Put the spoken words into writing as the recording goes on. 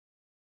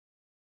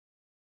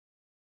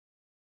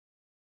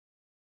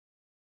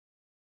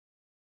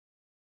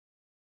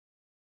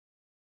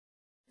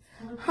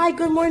Hi,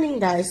 good morning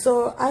guys.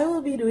 So I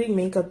will be doing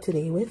makeup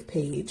today with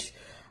Paige.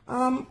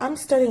 I'm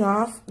starting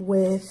off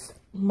with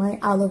my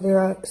aloe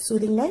vera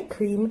soothing night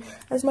cream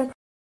as my.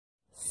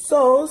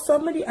 So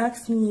somebody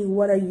asked me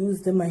what I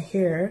used in my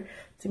hair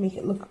to make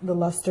it look, the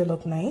luster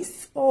look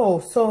nice. Oh,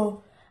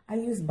 so I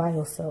use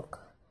BioSilk.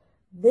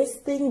 This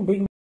thing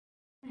brings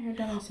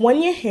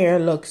when your hair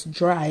looks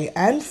dry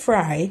and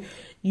fry,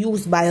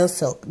 use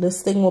BioSilk.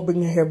 This thing will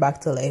bring your hair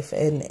back to life,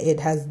 and it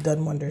has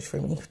done wonders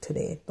for me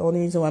today. The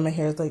only reason why my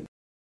hair is like.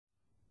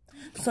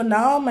 So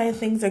now my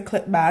things are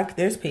clipped back.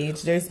 There's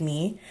Paige, there's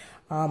me.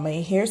 My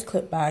hair's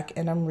clipped back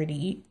and I'm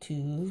ready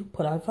to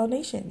put on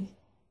foundation.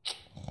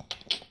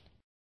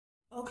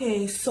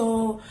 Okay,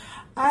 so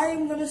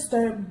I'm gonna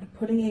start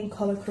putting in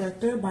color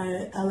corrector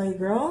by LA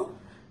Girl.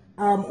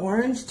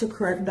 Orange to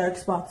correct dark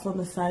spots on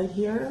the side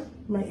here,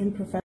 my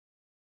imperfect.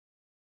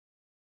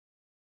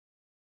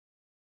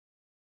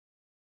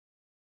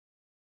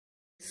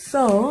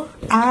 So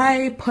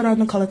I put on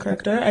the color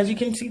corrector. As you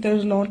can see,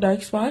 there's no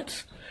dark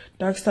spots.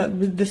 Dark spots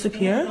will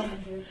disappear.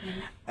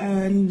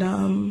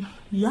 And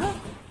yeah.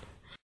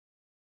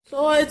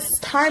 So it's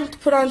time to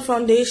put on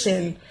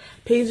foundation.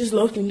 Paige is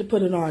looking to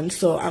put it on,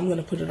 so I'm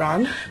gonna put it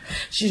on.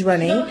 She's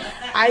running.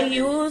 I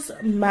use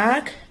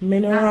MAC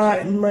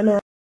Mineral.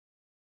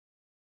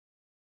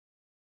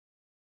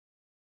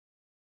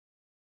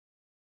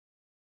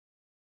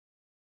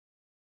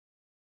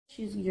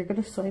 You're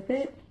gonna swipe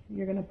it.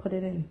 You're gonna put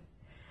it in.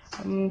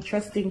 I'm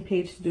trusting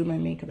Paige to do my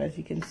makeup. As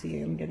you can see,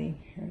 I'm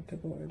getting her to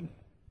go in.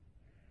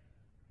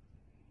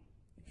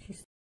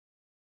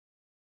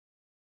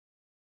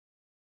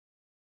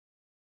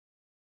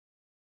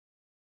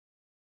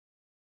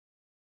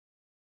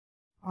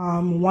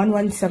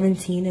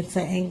 1117. It's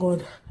an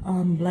angled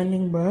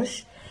blending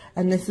brush,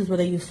 and this is what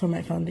I use for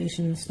my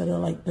foundation instead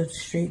of like the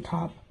straight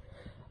top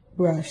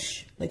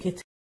brush. Like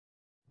it's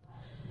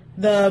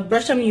the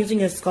brush I'm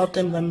using is Sculpt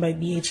and Blend by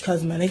BH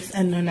Cosmetics,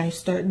 and then I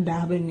start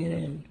dabbing it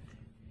in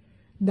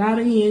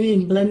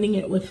and blending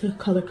it with the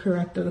color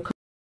corrector.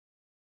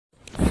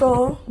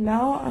 So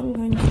now I'm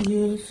going to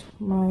use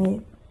my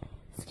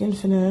Skin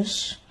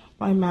Finish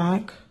by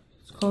MAC.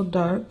 It's called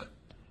Dark.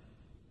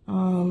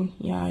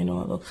 Yeah, I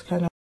know it looks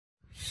kind of.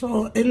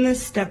 So in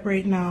this step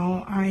right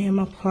now, I am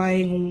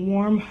applying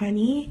Warm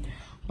Honey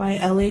by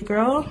LA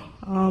Girl.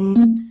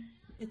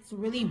 It's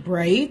really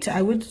bright.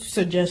 I would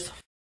suggest.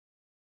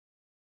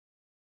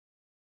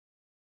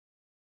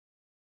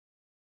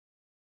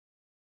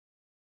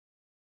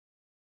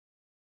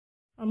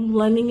 I'm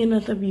blending in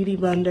with a beauty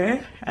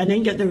blender. I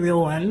didn't get the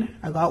real one.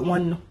 I got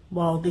one,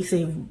 well, they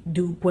say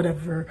dupe,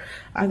 whatever.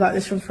 I got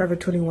this from Forever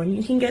 21.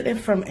 You can get it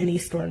from any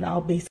store now,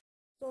 basically.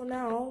 So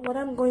now what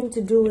I'm going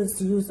to do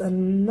is use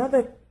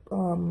another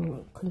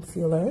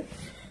concealer.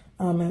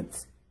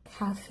 It's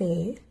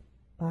Cafe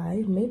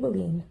by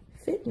Maybelline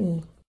Fit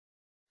Me.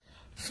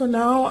 So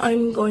now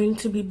I'm going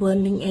to be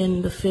blending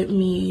in the Fit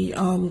Me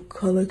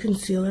color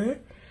concealer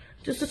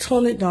just to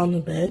tone it down a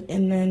bit,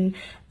 and then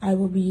I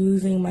will be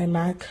using my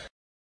MAC.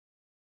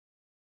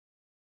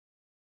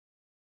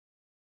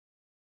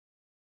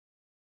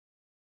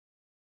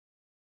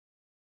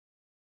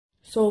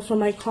 So for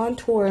my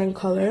contour and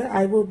color,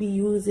 I will be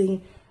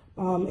using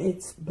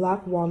it's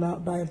Black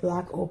Walnut by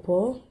Black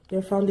Opal.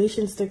 Their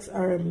foundation sticks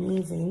are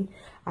amazing.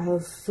 I'll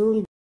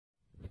soon.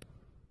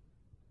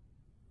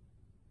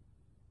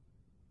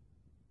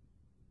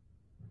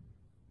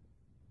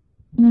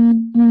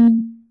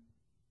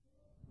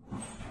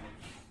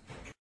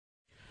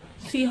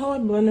 See how I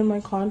blended my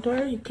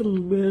contour? You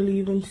can barely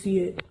even see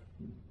it.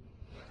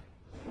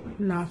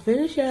 Not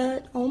finished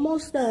yet.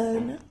 Almost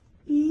done.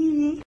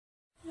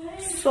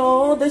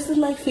 So this is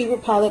my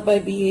favorite palette by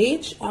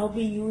BH. I'll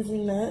be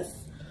using this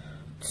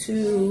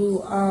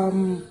to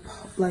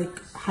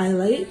like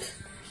highlight,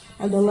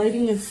 and the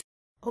lighting is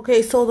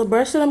okay. So the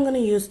brush that I'm gonna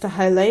use to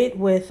highlight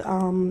with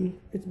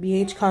it's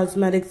BH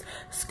Cosmetics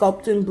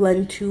Sculpt and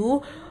Blend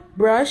 2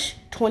 brush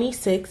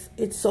 26.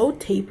 It's so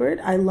tapered.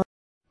 I love.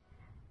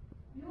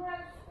 You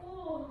have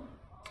school.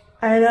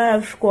 I don't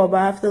have school, but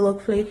I have to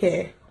look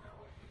flaky.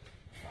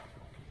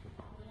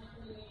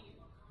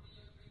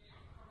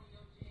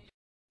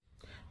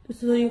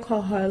 This is what you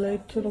call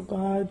highlight to the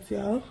gods,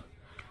 yeah.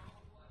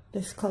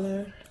 This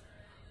color.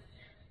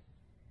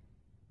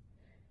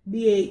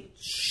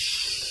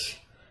 BH.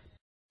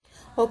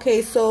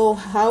 Okay, so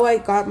how I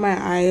got my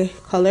eye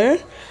color.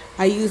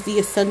 I use the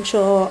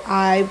Essential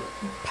Eye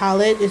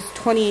palette. It's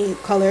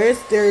 28 colors.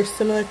 They're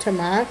similar to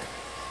MAC.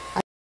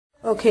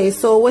 Okay,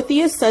 so with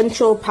the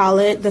Essential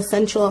palette, the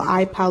Essential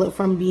Eye palette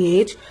from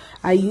BH,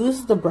 I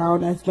use the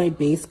brown as my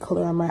base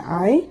color on my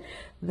eye.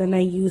 Then I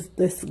use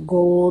this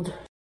gold.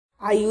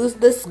 I use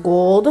this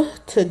gold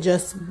to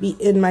just be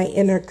in my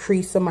inner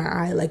crease of my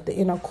eye, like the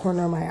inner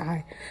corner of my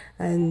eye,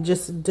 and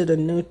just did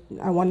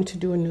I wanted to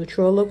do a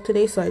neutral look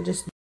today, so I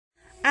just.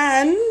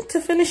 And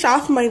to finish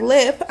off my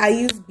lip, I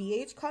use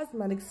BH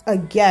Cosmetics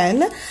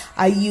again.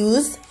 I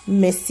use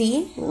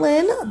Missy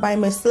Lynn by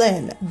Miss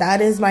Lynn. That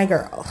is my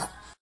girl.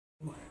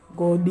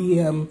 Go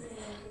DM.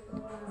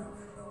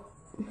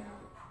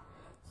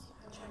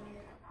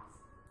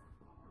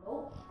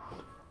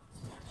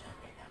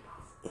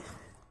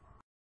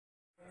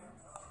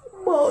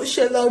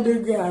 Bullshit loaded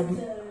again.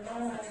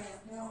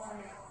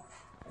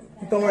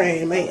 Don't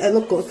worry, I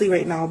look ghostly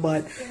right now,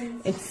 but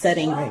it's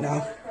setting right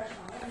now.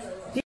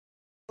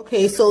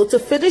 Okay, so to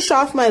finish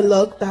off my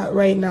look that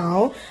right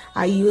now,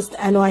 I used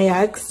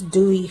NYX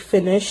Dewy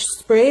Finish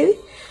Spray.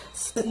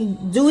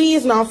 Dewy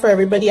is not for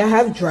everybody. I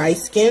have dry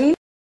skin.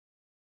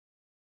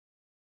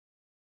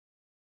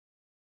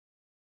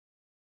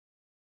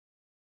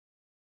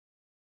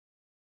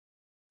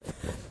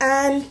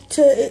 And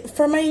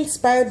for my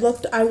inspired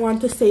look, I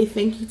want to say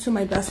thank you to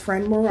my best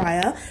friend,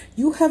 Mariah.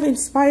 You have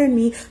inspired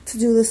me to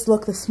do this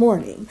look this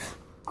morning.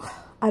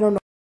 I don't know.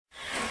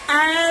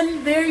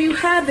 And there you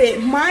have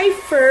it. My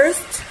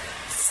first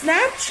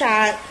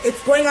Snapchat,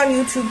 it's going on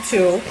YouTube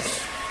too,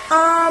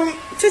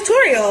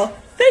 tutorial.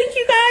 Thank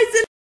you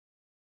guys.